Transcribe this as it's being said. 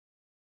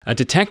A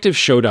detective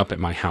showed up at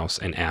my house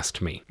and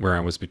asked me where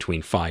I was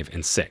between 5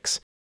 and 6.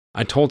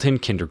 I told him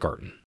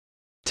kindergarten.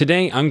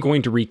 Today, I'm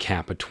going to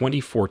recap a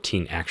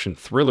 2014 action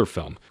thriller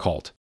film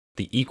called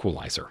The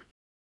Equalizer.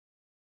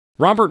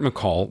 Robert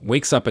McCall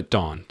wakes up at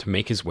dawn to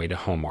make his way to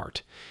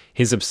Homart.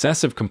 His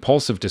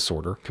obsessive-compulsive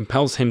disorder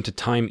compels him to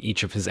time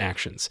each of his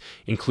actions,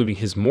 including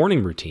his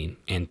morning routine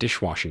and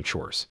dishwashing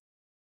chores.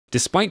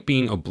 Despite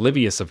being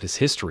oblivious of his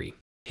history,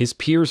 his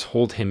peers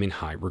hold him in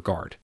high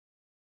regard.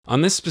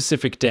 On this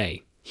specific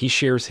day, he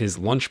shares his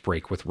lunch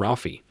break with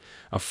Ralphie,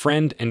 a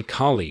friend and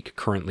colleague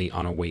currently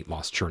on a weight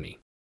loss journey.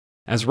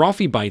 As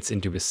Ralphie bites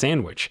into his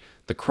sandwich,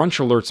 the crunch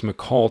alerts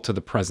McCall to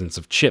the presence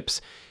of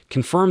chips,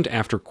 confirmed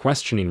after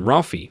questioning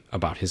Ralphie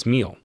about his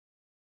meal.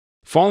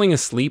 Falling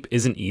asleep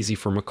isn't easy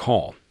for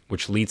McCall,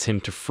 which leads him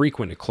to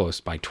frequent a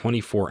close-by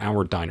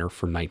 24-hour diner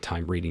for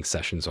nighttime reading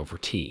sessions over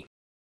tea.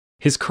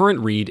 His current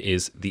read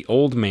is The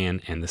Old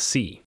Man and the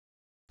Sea.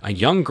 A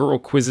young girl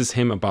quizzes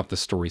him about the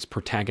story's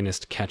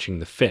protagonist catching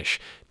the fish,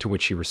 to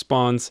which he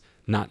responds,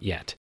 "Not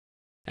yet."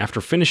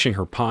 After finishing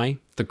her pie,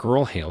 the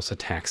girl hails a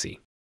taxi.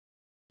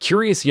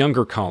 Curious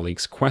younger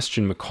colleagues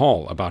question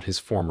McCall about his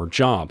former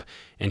job,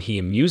 and he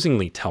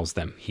amusingly tells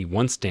them he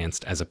once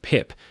danced as a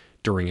pip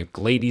during a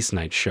Ladies'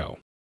 Night show.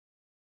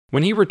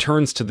 When he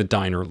returns to the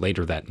diner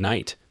later that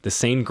night, the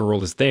same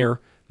girl is there,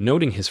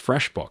 noting his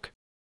fresh book.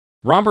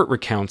 Robert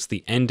recounts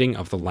the ending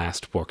of the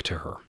last book to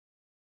her.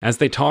 As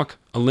they talk,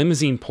 a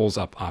limousine pulls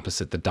up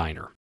opposite the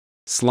diner.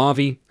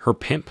 Slavi, her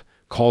pimp,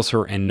 calls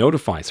her and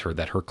notifies her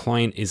that her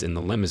client is in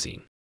the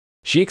limousine.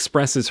 She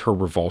expresses her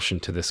revulsion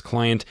to this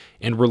client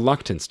and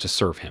reluctance to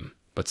serve him,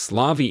 but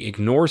Slavi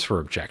ignores her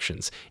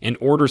objections and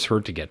orders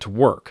her to get to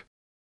work.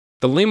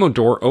 The limo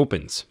door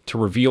opens to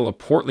reveal a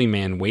portly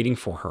man waiting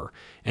for her,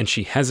 and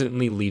she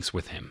hesitantly leaves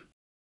with him.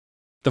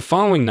 The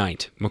following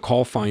night,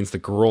 McCall finds the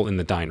girl in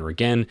the diner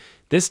again,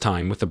 this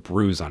time with a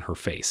bruise on her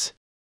face.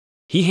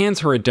 He hands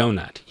her a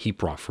donut he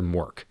brought from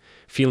work.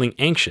 Feeling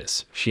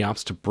anxious, she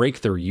opts to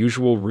break their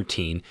usual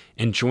routine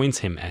and joins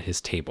him at his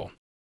table.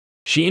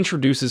 She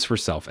introduces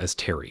herself as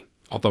Terry,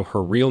 although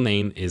her real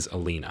name is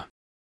Alina.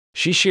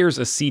 She shares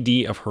a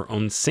CD of her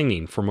own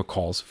singing for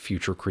McCall's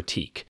future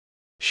critique.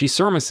 She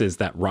surmises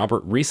that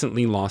Robert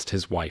recently lost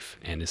his wife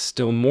and is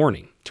still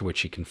mourning, to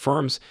which he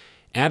confirms,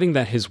 adding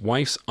that his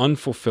wife's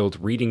unfulfilled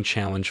reading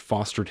challenge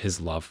fostered his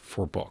love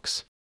for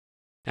books.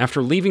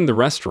 After leaving the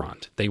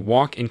restaurant, they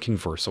walk and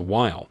converse a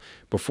while,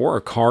 before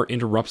a car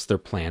interrupts their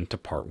plan to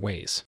part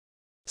ways.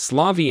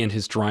 Slavi and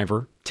his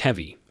driver,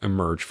 Tevi,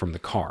 emerge from the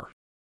car.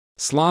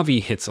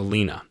 Slavi hits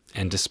Alina,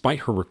 and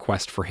despite her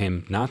request for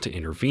him not to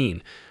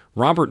intervene,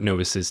 Robert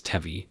notices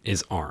Tevi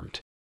is armed.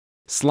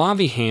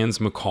 Slavi hands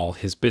McCall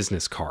his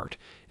business card,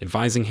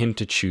 advising him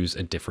to choose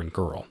a different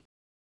girl.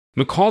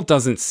 McCall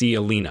doesn't see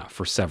Alina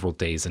for several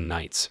days and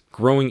nights,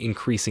 growing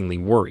increasingly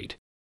worried.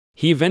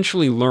 He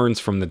eventually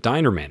learns from the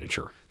diner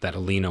manager that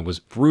Alina was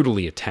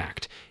brutally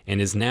attacked and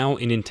is now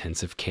in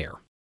intensive care.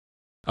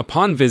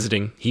 Upon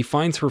visiting, he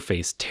finds her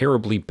face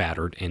terribly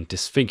battered and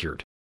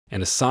disfigured,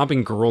 and a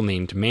sobbing girl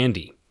named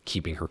Mandy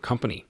keeping her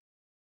company.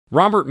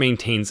 Robert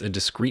maintains a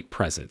discreet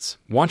presence,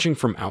 watching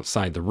from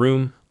outside the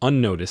room,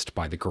 unnoticed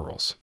by the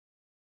girls.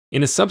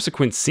 In a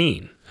subsequent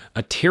scene,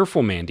 a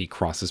tearful Mandy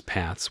crosses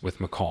paths with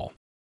McCall.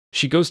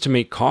 She goes to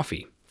make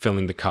coffee,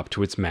 filling the cup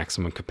to its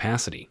maximum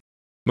capacity.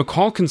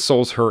 McCall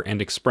consoles her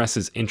and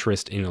expresses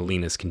interest in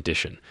Alina's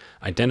condition,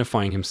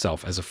 identifying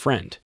himself as a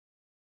friend.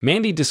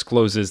 Mandy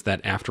discloses that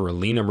after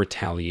Alina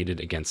retaliated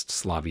against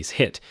Slavi's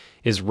hit,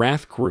 his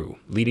wrath grew,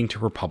 leading to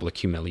her public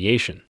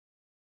humiliation.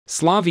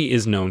 Slavi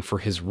is known for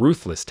his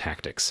ruthless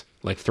tactics,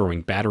 like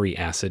throwing battery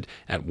acid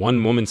at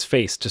one woman's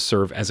face to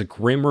serve as a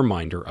grim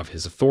reminder of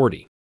his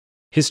authority.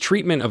 His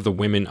treatment of the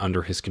women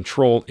under his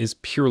control is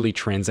purely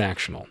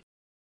transactional.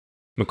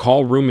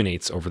 McCall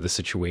ruminates over the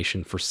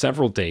situation for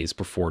several days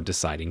before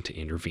deciding to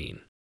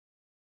intervene.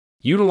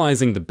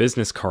 Utilizing the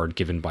business card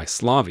given by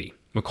Slavi,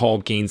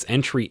 McCall gains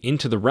entry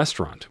into the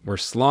restaurant where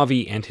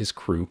Slavi and his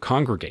crew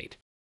congregate.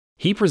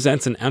 He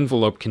presents an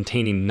envelope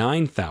containing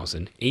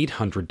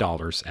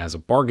 $9,800 as a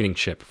bargaining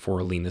chip for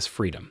Alina's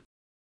freedom.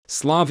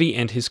 Slavi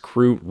and his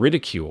crew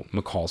ridicule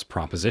McCall's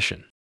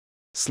proposition.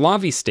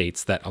 Slavi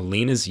states that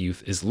Alina's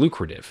youth is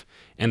lucrative,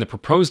 and the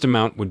proposed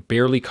amount would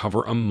barely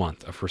cover a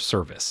month of her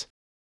service.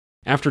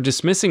 After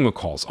dismissing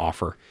McCall's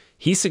offer,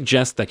 he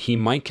suggests that he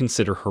might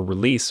consider her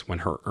release when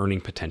her earning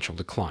potential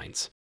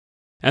declines.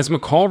 As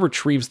McCall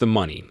retrieves the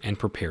money and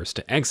prepares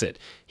to exit,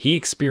 he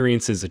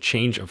experiences a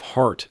change of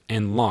heart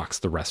and locks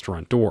the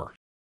restaurant door.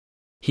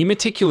 He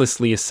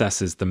meticulously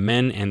assesses the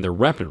men and their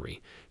weaponry,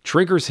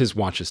 triggers his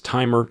watch's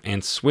timer,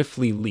 and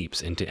swiftly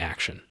leaps into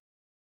action.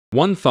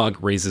 One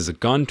thug raises a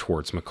gun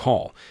towards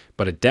McCall,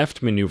 but a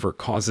deft maneuver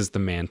causes the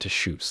man to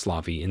shoot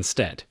Slavi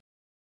instead.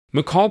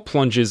 McCall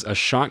plunges a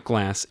shot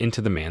glass into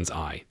the man's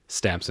eye,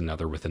 stabs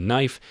another with a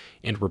knife,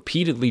 and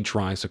repeatedly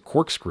drives a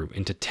corkscrew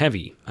into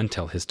Tevi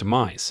until his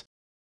demise.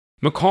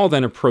 McCall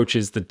then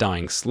approaches the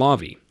dying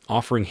Slavi,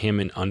 offering him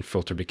an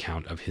unfiltered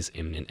account of his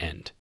imminent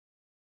end.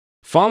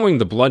 Following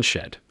the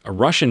bloodshed, a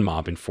Russian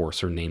mob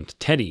enforcer named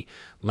Tevi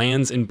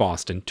lands in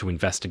Boston to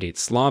investigate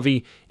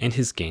Slavi and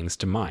his gang's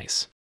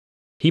demise.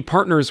 He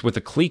partners with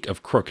a clique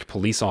of crooked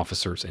police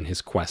officers in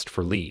his quest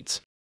for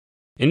leads.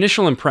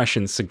 Initial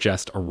impressions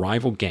suggest a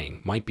rival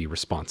gang might be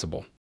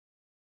responsible.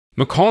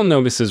 McCall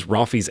notices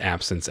Ralphie's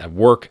absence at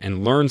work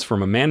and learns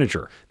from a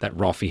manager that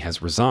Ralphie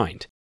has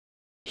resigned.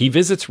 He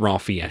visits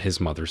Ralphie at his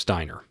mother's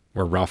diner,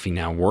 where Ralphie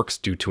now works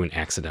due to an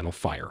accidental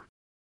fire.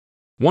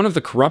 One of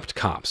the corrupt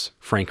cops,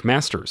 Frank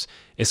Masters,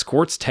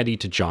 escorts Tevi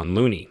to John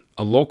Looney,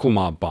 a local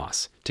mob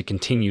boss, to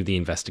continue the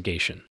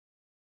investigation.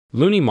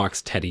 Looney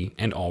mocks Tevi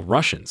and all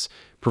Russians,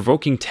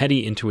 provoking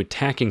Tevi into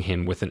attacking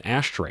him with an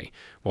ashtray,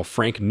 while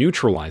Frank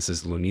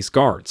neutralizes Looney's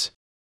guards.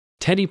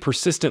 Tevi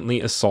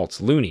persistently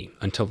assaults Looney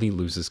until he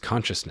loses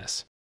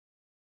consciousness.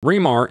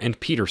 Remar and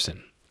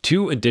Pederson,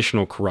 two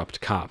additional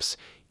corrupt cops,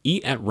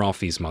 eat at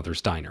Ralphie's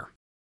mother's diner.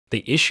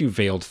 They issue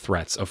veiled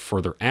threats of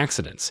further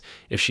accidents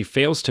if she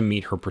fails to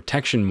meet her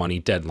protection money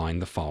deadline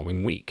the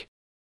following week.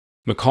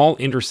 McCall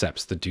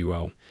intercepts the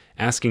duo,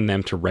 asking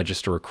them to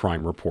register a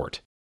crime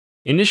report.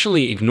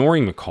 Initially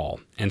ignoring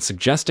McCall and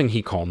suggesting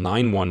he call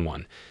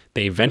 911,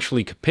 they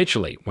eventually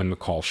capitulate when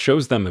McCall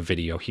shows them a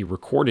video he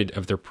recorded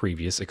of their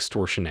previous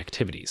extortion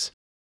activities.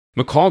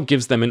 McCall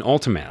gives them an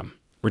ultimatum: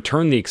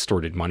 return the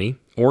extorted money,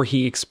 or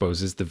he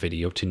exposes the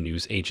video to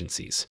news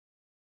agencies.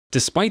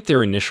 Despite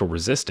their initial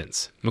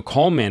resistance,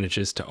 McCall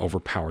manages to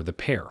overpower the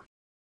pair.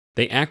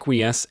 They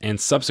acquiesce and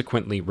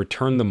subsequently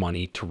return the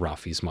money to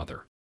Ralphie's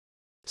mother.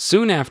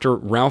 Soon after,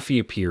 Ralphie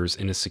appears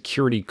in a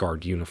security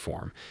guard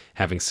uniform,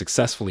 having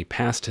successfully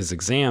passed his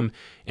exam,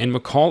 and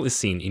McCall is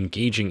seen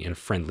engaging in a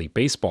friendly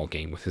baseball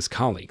game with his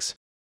colleagues.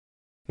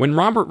 When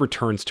Robert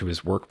returns to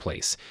his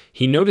workplace,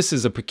 he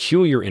notices a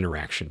peculiar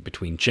interaction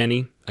between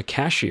Jenny, a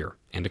cashier,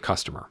 and a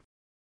customer.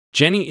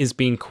 Jenny is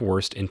being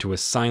coerced into a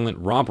silent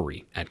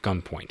robbery at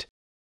gunpoint.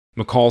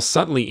 McCall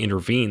subtly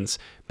intervenes,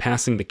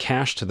 passing the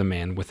cash to the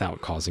man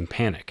without causing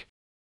panic.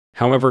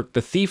 However,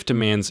 the thief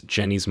demands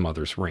Jenny's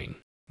mother's ring,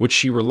 which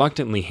she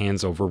reluctantly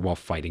hands over while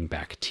fighting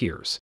back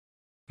tears.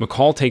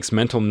 McCall takes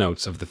mental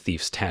notes of the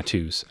thief's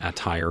tattoos,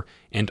 attire,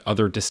 and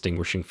other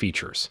distinguishing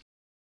features.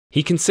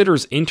 He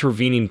considers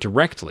intervening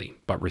directly,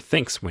 but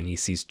rethinks when he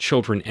sees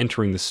children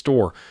entering the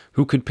store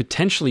who could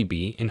potentially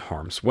be in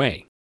harm's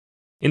way.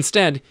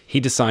 Instead, he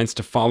decides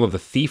to follow the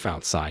thief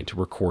outside to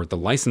record the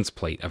license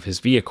plate of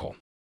his vehicle.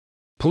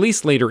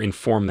 Police later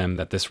inform them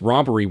that this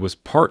robbery was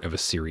part of a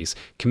series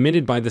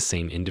committed by the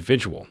same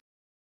individual.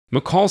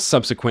 McCall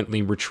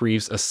subsequently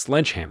retrieves a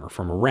sledgehammer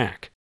from a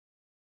rack.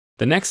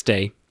 The next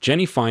day,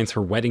 Jenny finds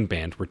her wedding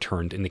band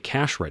returned in the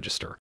cash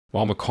register,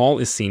 while McCall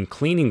is seen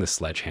cleaning the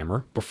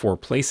sledgehammer before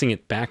placing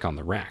it back on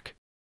the rack.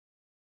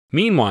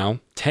 Meanwhile,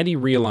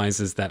 Tevi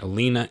realizes that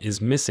Alina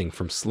is missing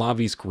from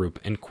Slavi's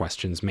group and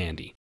questions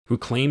Mandy, who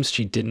claims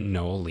she didn't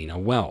know Alina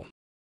well.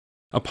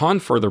 Upon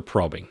further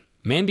probing,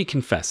 Mandy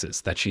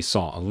confesses that she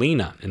saw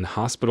Alina in the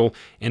hospital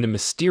and a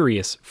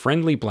mysterious,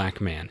 friendly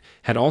black man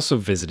had also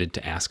visited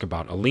to ask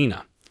about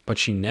Alina, but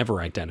she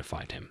never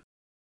identified him.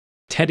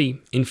 Tevi,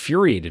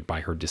 infuriated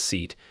by her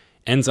deceit,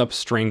 ends up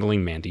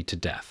strangling Mandy to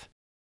death.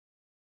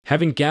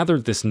 Having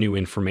gathered this new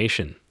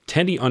information,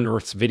 Tevi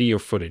unearths video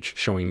footage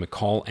showing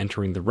McCall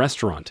entering the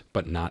restaurant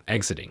but not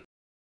exiting.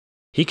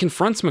 He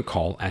confronts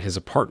McCall at his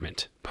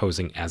apartment,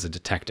 posing as a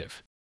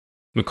detective.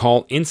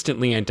 McCall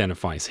instantly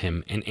identifies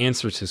him and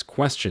answers his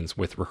questions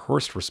with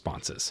rehearsed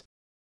responses.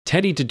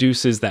 Tevi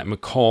deduces that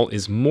McCall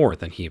is more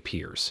than he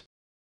appears.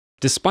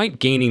 Despite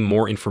gaining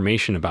more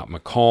information about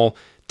McCall,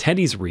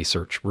 Tevi's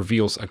research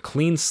reveals a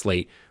clean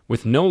slate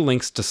with no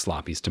links to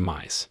Slavi's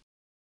demise.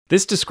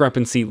 This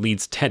discrepancy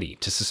leads Tevi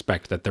to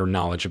suspect that their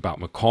knowledge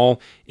about McCall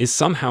is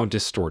somehow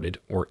distorted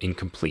or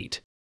incomplete.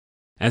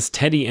 As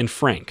Tevi and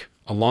Frank,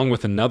 along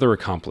with another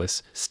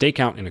accomplice, stake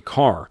out in a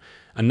car,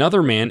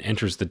 another man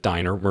enters the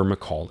diner where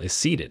McCall is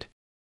seated.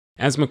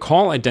 As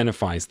McCall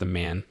identifies the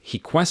man, he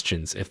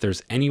questions if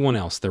there's anyone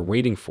else they're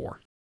waiting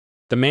for.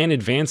 The man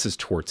advances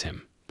towards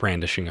him,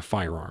 brandishing a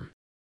firearm.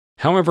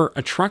 However,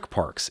 a truck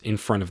parks in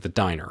front of the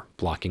diner,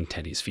 blocking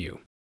Tevi's view.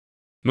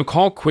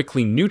 McCall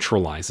quickly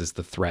neutralizes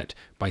the threat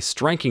by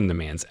striking the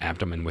man's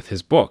abdomen with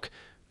his book,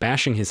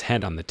 bashing his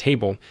head on the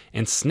table,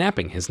 and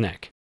snapping his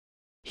neck.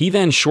 He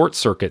then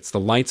short-circuits the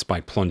lights by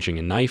plunging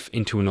a knife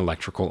into an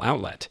electrical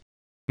outlet.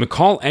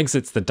 McCall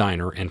exits the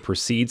diner and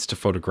proceeds to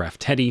photograph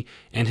Tevi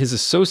and his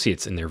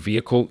associates in their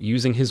vehicle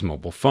using his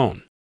mobile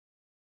phone.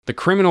 The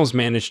criminals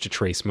manage to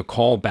trace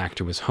McCall back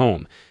to his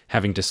home,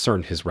 having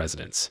discerned his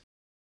residence.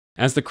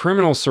 As the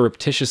criminals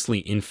surreptitiously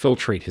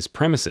infiltrate his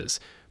premises,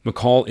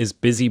 McCall is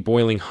busy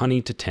boiling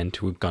honey to tend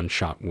to a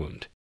gunshot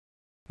wound.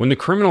 When the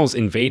criminals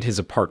invade his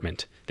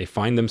apartment, they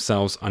find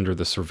themselves under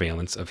the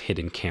surveillance of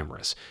hidden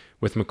cameras,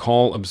 with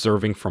McCall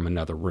observing from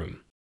another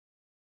room.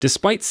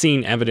 Despite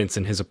seeing evidence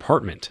in his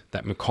apartment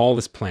that McCall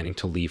is planning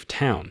to leave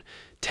town,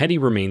 Tevi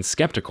remains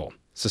skeptical,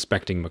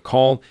 suspecting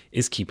McCall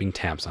is keeping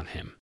tabs on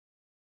him.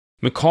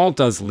 McCall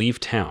does leave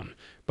town,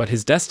 but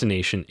his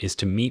destination is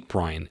to meet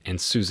Brian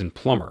and Susan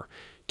Plummer,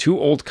 two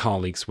old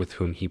colleagues with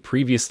whom he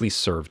previously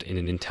served in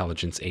an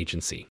intelligence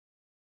agency.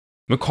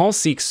 McCall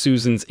seeks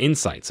Susan's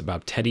insights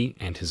about Teddy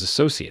and his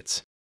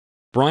associates.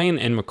 Brian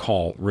and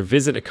McCall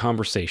revisit a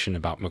conversation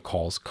about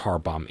McCall's car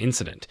bomb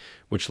incident,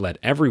 which led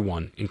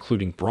everyone,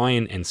 including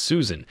Brian and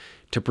Susan,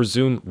 to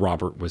presume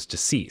Robert was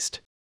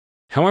deceased.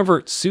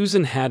 However,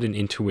 Susan had an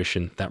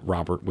intuition that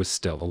Robert was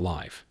still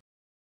alive.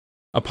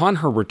 Upon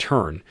her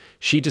return,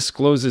 she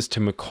discloses to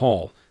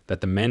McCall that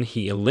the men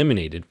he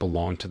eliminated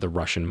belonged to the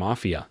Russian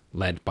mafia,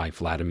 led by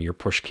Vladimir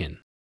Pushkin.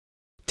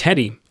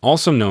 Teddy,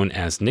 also known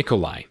as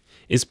Nikolai,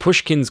 is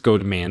Pushkin's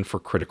go-to man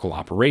for critical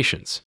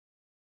operations.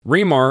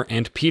 Remar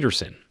and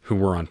Pederson, who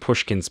were on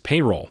Pushkin's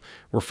payroll,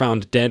 were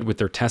found dead with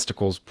their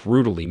testicles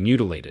brutally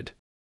mutilated.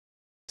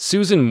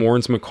 Susan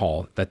warns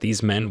McCall that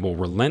these men will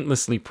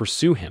relentlessly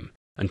pursue him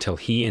until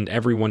he and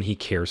everyone he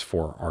cares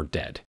for are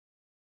dead.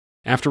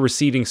 After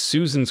receiving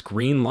Susan's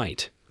green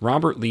light,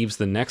 Robert leaves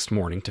the next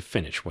morning to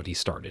finish what he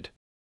started.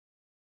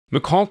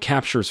 McCall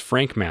captures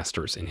Frank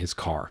Masters in his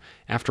car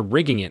after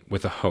rigging it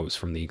with a hose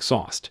from the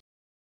exhaust.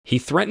 He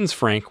threatens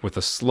Frank with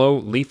a slow,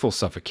 lethal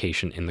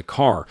suffocation in the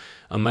car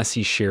unless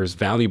he shares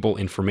valuable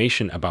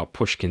information about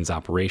Pushkin's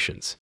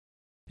operations.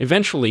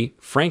 Eventually,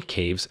 Frank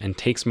caves and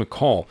takes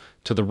McCall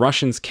to the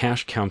Russians'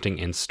 cash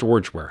counting and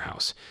storage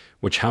warehouse,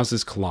 which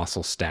houses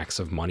colossal stacks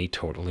of money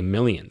totaling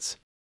millions.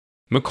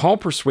 McCall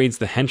persuades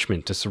the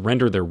henchmen to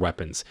surrender their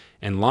weapons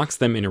and locks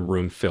them in a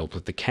room filled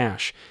with the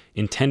cash,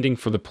 intending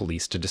for the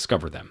police to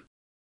discover them.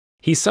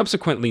 He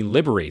subsequently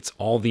liberates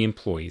all the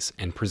employees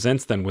and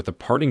presents them with a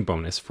parting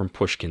bonus from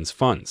Pushkin's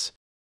funds.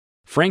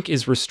 Frank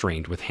is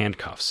restrained with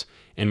handcuffs,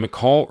 and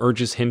McCall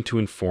urges him to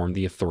inform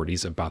the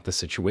authorities about the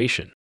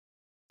situation.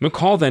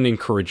 McCall then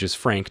encourages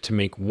Frank to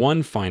make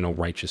one final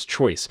righteous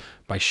choice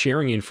by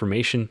sharing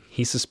information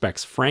he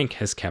suspects Frank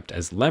has kept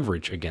as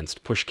leverage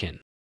against Pushkin.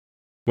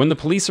 When the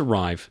police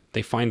arrive,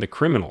 they find the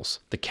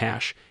criminals, the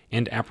cash,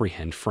 and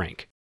apprehend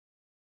Frank.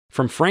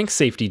 From Frank's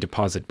safety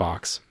deposit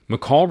box,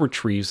 McCall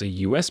retrieves a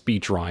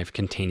USB drive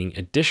containing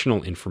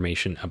additional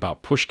information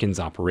about Pushkin's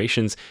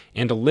operations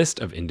and a list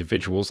of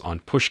individuals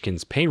on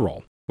Pushkin's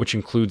payroll, which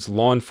includes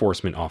law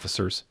enforcement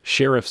officers,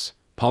 sheriffs,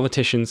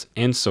 politicians,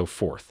 and so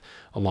forth,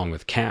 along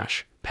with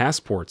cash,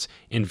 passports,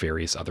 and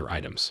various other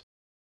items.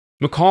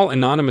 McCall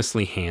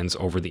anonymously hands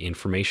over the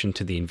information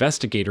to the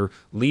investigator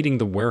leading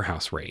the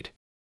warehouse raid.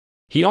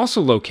 He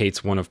also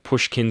locates one of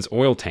Pushkin's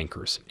oil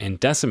tankers and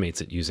decimates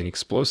it using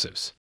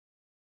explosives.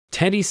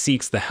 Teddy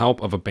seeks the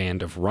help of a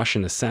band of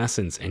Russian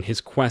assassins in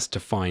his quest to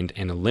find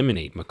and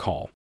eliminate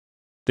McCall.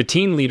 The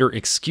team leader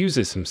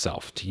excuses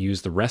himself to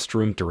use the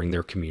restroom during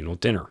their communal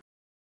dinner.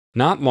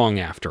 Not long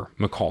after,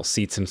 McCall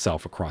seats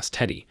himself across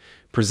Teddy,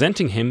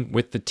 presenting him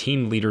with the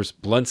team leader's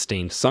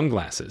blood-stained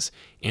sunglasses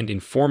and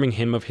informing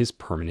him of his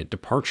permanent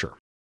departure.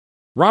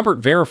 Robert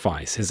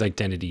verifies his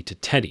identity to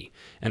Teddy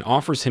and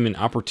offers him an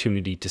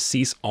opportunity to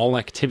cease all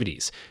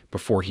activities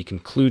before he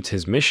concludes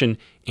his mission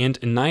and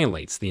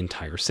annihilates the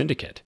entire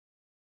syndicate.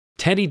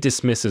 Teddy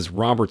dismisses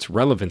Robert's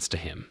relevance to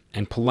him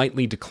and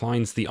politely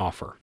declines the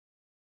offer.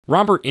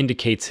 Robert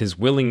indicates his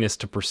willingness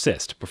to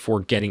persist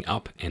before getting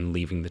up and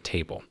leaving the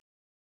table.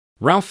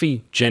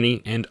 Ralphie,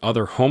 Jenny, and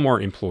other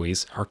Homart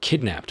employees are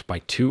kidnapped by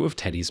two of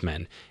Teddy's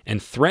men and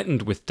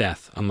threatened with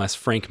death unless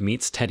Frank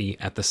meets Teddy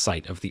at the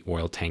site of the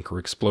oil tanker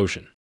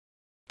explosion.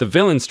 The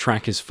villains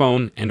track his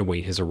phone and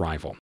await his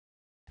arrival.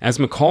 As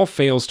McCall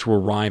fails to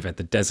arrive at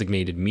the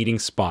designated meeting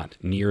spot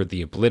near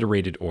the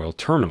obliterated oil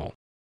terminal,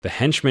 the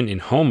henchmen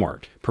in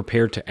Homart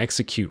prepare to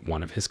execute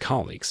one of his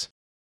colleagues.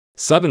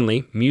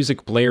 Suddenly,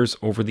 music blares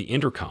over the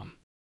intercom.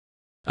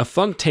 A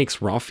thug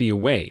takes Ralphie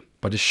away,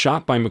 but is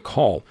shot by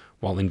McCall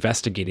while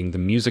investigating the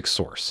music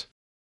source.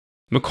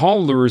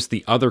 McCall lures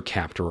the other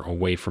captor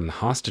away from the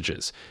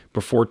hostages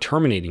before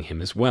terminating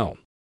him as well.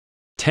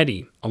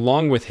 Teddy,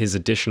 along with his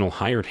additional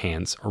hired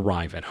hands,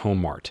 arrive at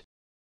Homart.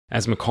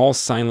 As McCall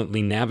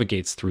silently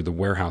navigates through the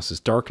warehouse's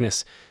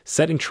darkness,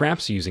 setting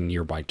traps using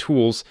nearby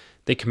tools,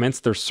 they commence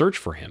their search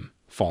for him,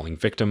 falling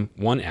victim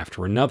one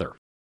after another.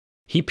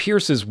 He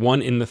pierces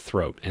one in the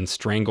throat and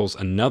strangles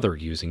another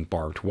using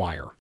barbed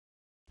wire.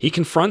 He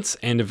confronts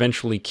and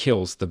eventually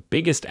kills the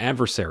biggest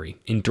adversary,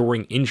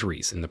 enduring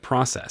injuries in the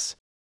process.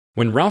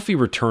 When Ralphie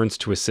returns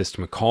to assist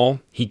McCall,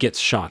 he gets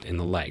shot in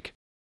the leg.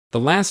 The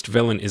last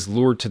villain is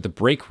lured to the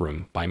break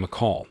room by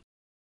McCall.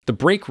 The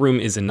break room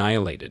is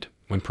annihilated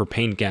when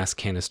propane gas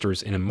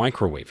canisters in a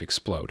microwave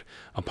explode,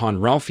 upon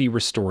Ralphie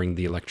restoring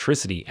the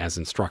electricity as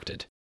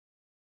instructed.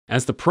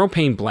 As the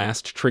propane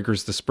blast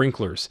triggers the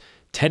sprinklers,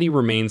 Teddy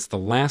remains the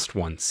last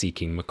one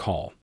seeking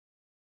McCall.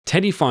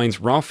 Teddy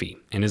finds Ralphie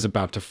and is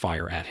about to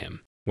fire at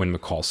him, when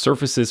McCall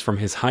surfaces from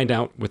his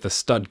hideout with a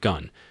stud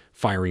gun,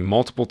 firing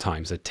multiple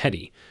times at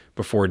Teddy,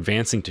 before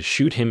advancing to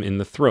shoot him in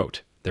the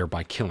throat,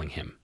 thereby killing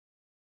him.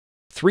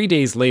 3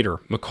 days later,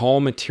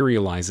 McCall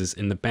materializes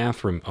in the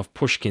bathroom of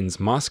Pushkin's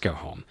Moscow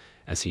home.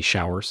 As he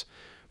showers,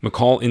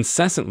 McCall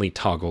incessantly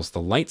toggles the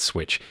light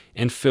switch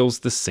and fills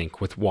the sink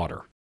with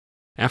water.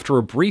 After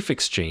a brief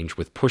exchange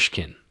with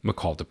Pushkin,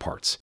 McCall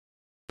departs.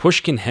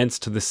 Pushkin heads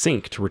to the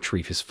sink to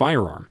retrieve his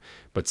firearm,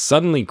 but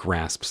suddenly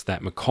grasps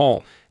that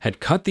McCall had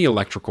cut the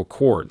electrical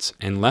cords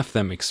and left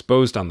them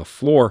exposed on the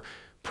floor,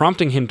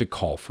 prompting him to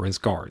call for his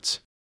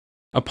guards.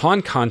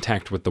 Upon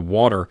contact with the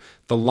water,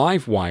 the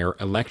live wire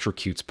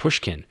electrocutes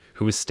Pushkin,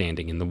 who is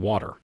standing in the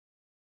water.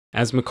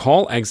 As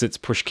McCall exits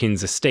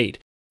Pushkin's estate,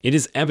 it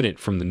is evident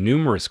from the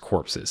numerous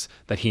corpses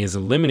that he has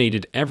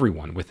eliminated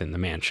everyone within the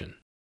mansion.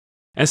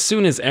 As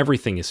soon as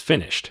everything is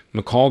finished,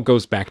 McCall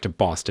goes back to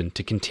Boston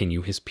to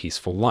continue his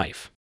peaceful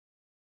life.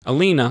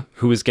 Alina,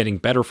 who is getting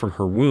better from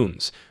her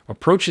wounds,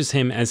 approaches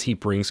him as he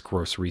brings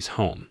groceries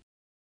home.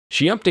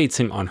 She updates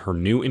him on her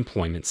new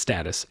employment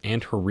status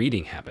and her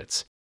reading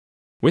habits.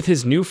 With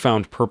his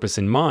newfound purpose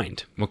in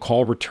mind,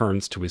 McCall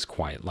returns to his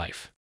quiet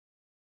life.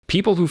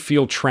 People who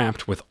feel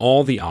trapped with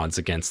all the odds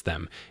against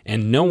them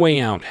and no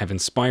way out have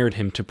inspired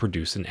him to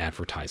produce an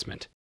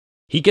advertisement.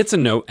 He gets a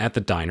note at the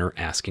diner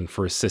asking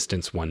for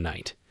assistance one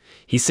night.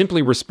 He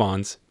simply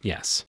responds,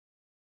 yes.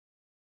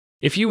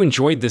 If you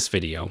enjoyed this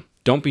video,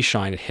 don't be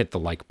shy to hit the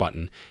like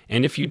button,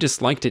 and if you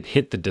disliked it,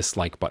 hit the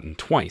dislike button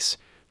twice,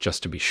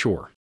 just to be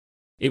sure.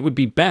 It would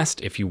be best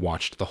if you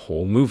watched the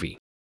whole movie.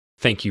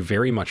 Thank you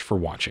very much for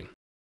watching.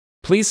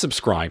 Please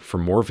subscribe for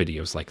more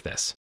videos like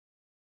this.